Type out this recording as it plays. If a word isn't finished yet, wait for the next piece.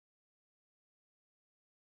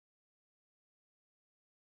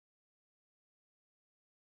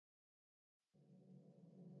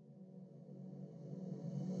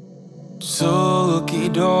took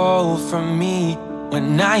it all from me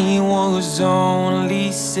when I was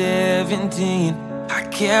only 17. I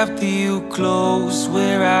kept you close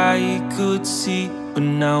where I could see, but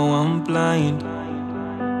now I'm blind.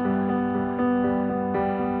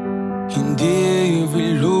 And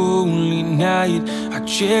every lonely night I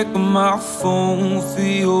check my phone for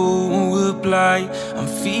your reply. I'm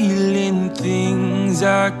feeling things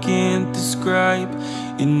I can't describe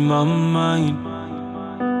in my mind.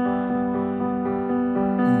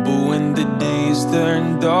 But when the days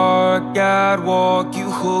turn dark, I'd walk you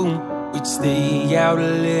home. We'd stay out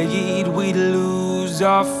late, we'd lose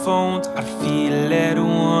our phones. I'd feel at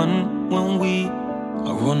one when we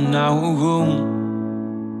are on our own.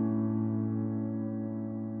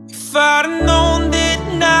 If I'd have known that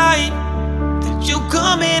night that you're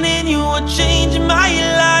coming and you would change my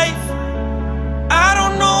life, I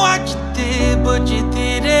don't know what you did, but you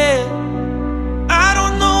did it. I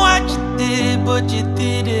don't know what you did, but you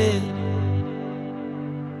did it.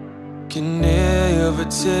 Can never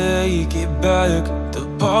take it back, the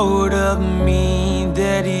part of me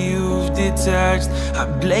that you've detached. I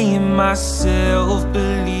blame myself,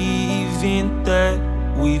 believing that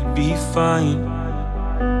we'd be fine.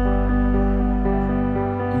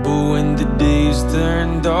 But when the days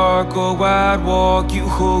turn dark, oh, I'd walk you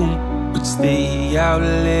home. We'd stay out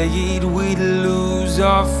late, we'd lose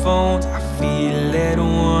our phones. I feel at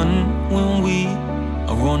one when we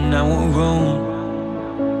are on our own.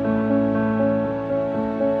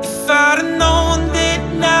 If I'd have known that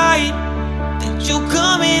night that you're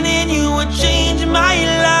coming and you would change my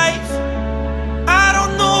life, I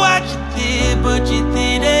don't know what you did, but you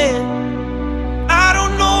did it. I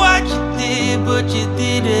don't know what you did, but you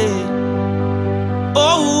did it.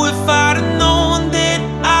 Oh, if I'd have known that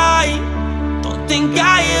I don't think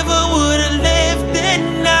I ever would have left that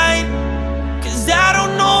night. Cause I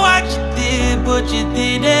don't know what you did, but you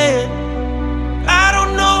did it. I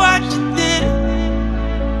don't know what you did.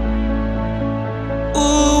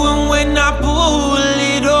 Ooh, and when I pull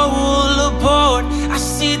it all apart, I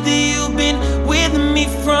see that you've been with me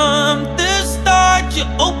from the start. You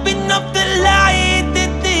open up the light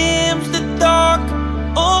that dims the dark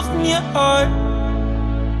of your heart.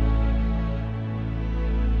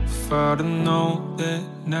 If I'd have known that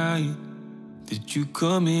night that you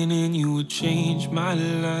come in and you would change my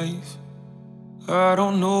life, I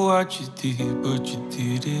don't know what you did, but you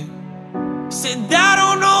did it. Said I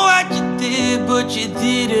don't know what you did, but you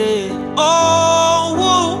did it. Oh,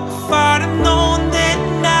 whoa, if I'd have known that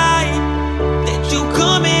night that you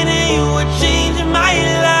come in and you would change my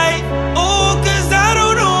life. Oh, cause I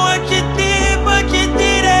don't know what you did, but you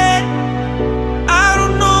did it. I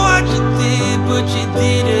don't know what you did, but you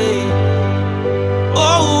did it.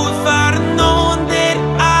 Oh, if I'd have known that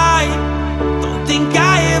I don't think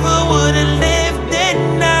I ever would have left that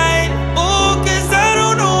night. Oh, cause I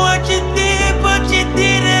don't know what you did, but you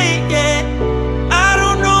did it, yeah. I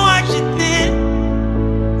don't know what you did,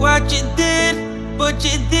 but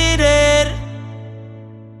you did it.